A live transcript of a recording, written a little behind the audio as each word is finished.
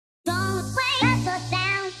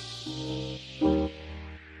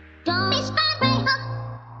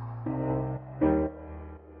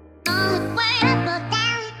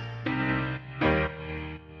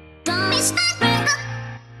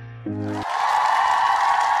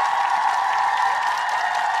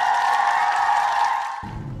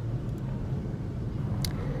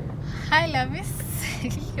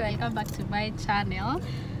welcome back to my channel.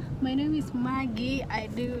 My name is Maggie. I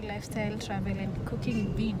do lifestyle, travel and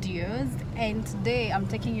cooking videos, and today I'm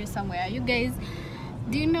taking you somewhere. You guys,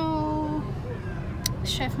 do you know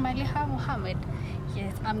Chef Malliha Mohammed?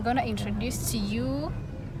 Yes, I'm gonna introduce to you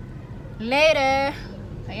later.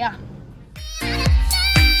 Yeah.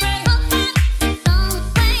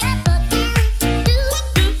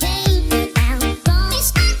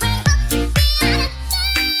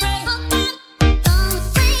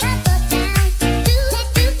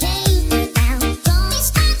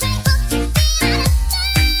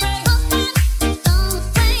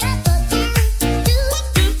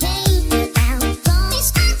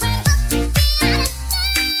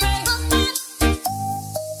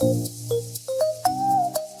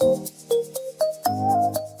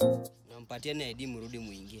 Patiane ID mrudi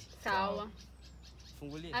muingie. Sawa.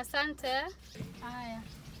 Fungulia. Asante. Haya.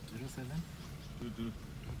 07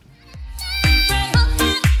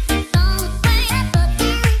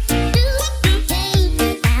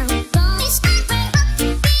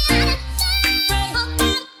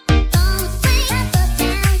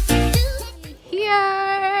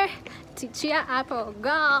 Here to cheer up our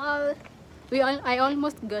girl. I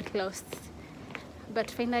almost got lost, but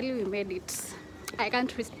finally we made it. I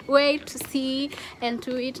can't wait to see and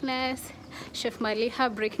to witness Chef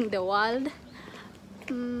Malliha breaking the world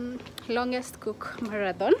longest cook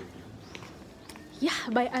marathon. Yeah,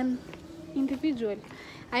 by an individual.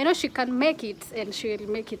 I know she can make it, and she will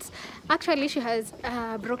make it. Actually, she has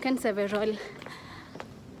broken several.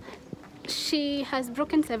 She has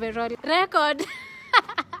broken several records.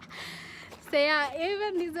 So yeah,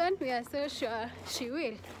 even this one we are so sure she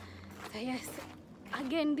will. So yes.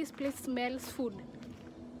 Again, this place smells food.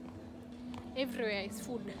 Everywhere is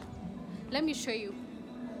food. Let me show you.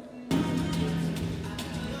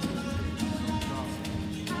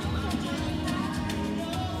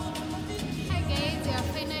 Hi guys, we are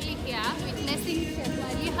finally here witnessing Chef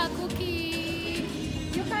Malliha cooking.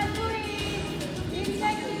 You can do it. You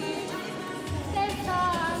can do it. Stay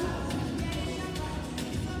strong.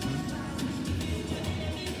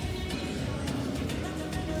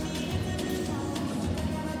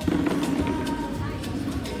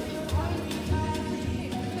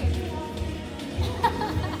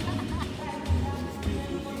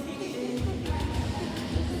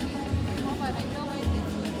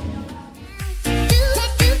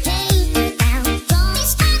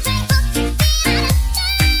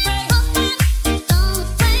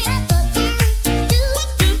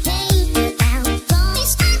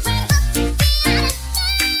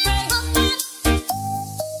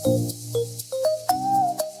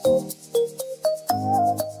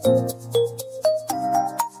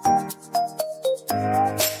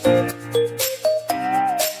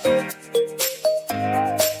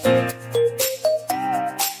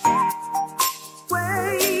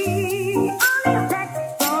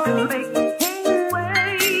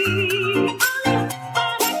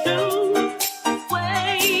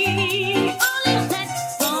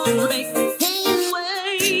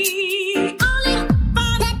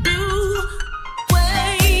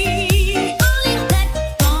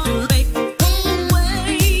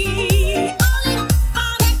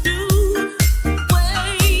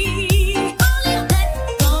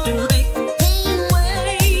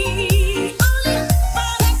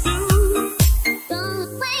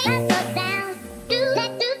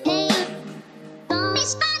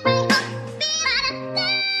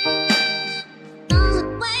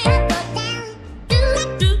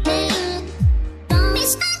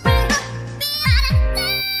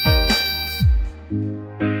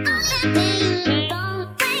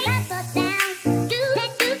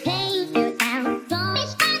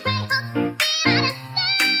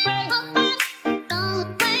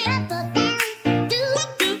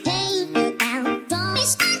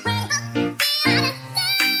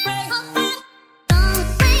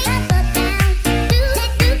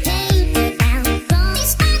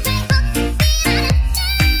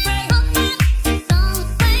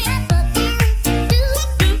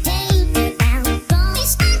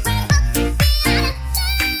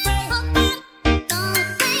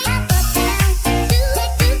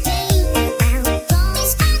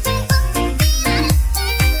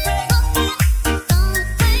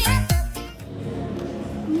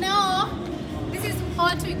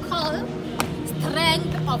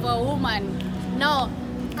 Of a woman. No,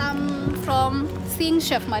 from seeing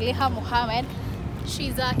Chef Malliha Mohammed.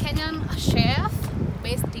 She's a Kenyan chef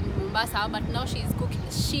based in Mombasa, but now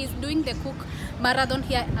she's doing the cook marathon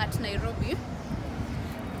here at Nairobi.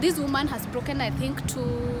 This woman has broken, I think,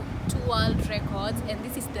 two world records, and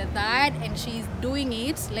this is the third, and she's doing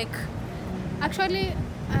it like, actually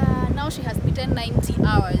Now she has beaten 90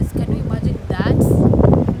 hours. Can you imagine that?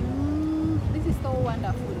 This is so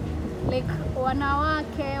wonderful. Like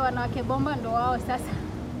wanawake bomba ndo wao sasa.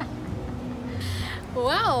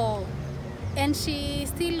 Wow. And she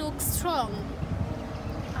still looks strong.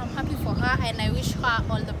 I'm happy for her and I wish her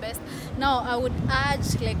all the best. Now I would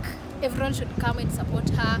urge like everyone should come and support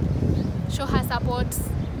her, show her support,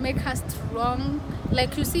 make her strong.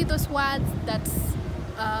 Like you see those words that's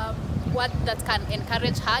what that can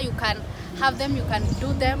encourage her, you can have them, you can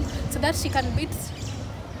do them so that she can beat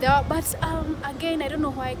the, but again I don't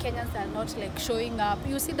know why Kenyans are not like showing up.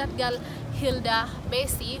 You see that girl Hilda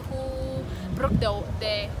Basie who broke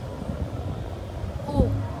who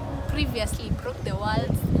previously broke the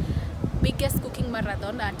world's biggest cooking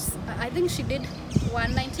marathon at I think she did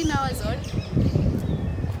 119 hours old.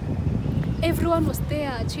 Everyone was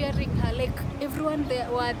there cheering her, like everyone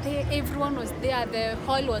was there, the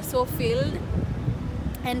hall was so filled,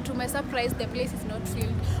 and to my surprise the place is not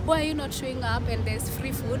filled. Why are you not showing up and there's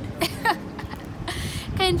free food?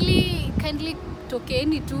 kindly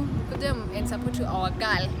tokeni tu and support to our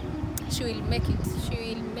girl. She will make it,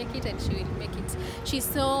 she will make it, and she will make it. She's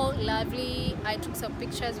so lovely. I took some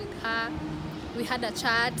pictures with her, we had a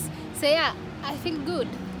chat. So yeah, I feel good,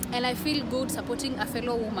 and I feel good supporting a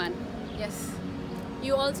fellow woman. Yes,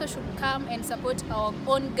 you also should come and support our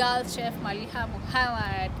own girl chef Malliha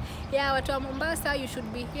Muhammad. Yeah, watu wa Mombasa, you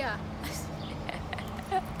should be here.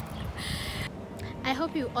 I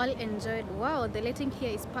hope you all enjoyed. Wow, the lighting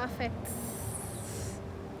here is perfect.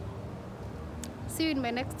 See you in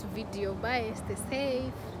my next video. Bye, stay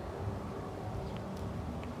safe.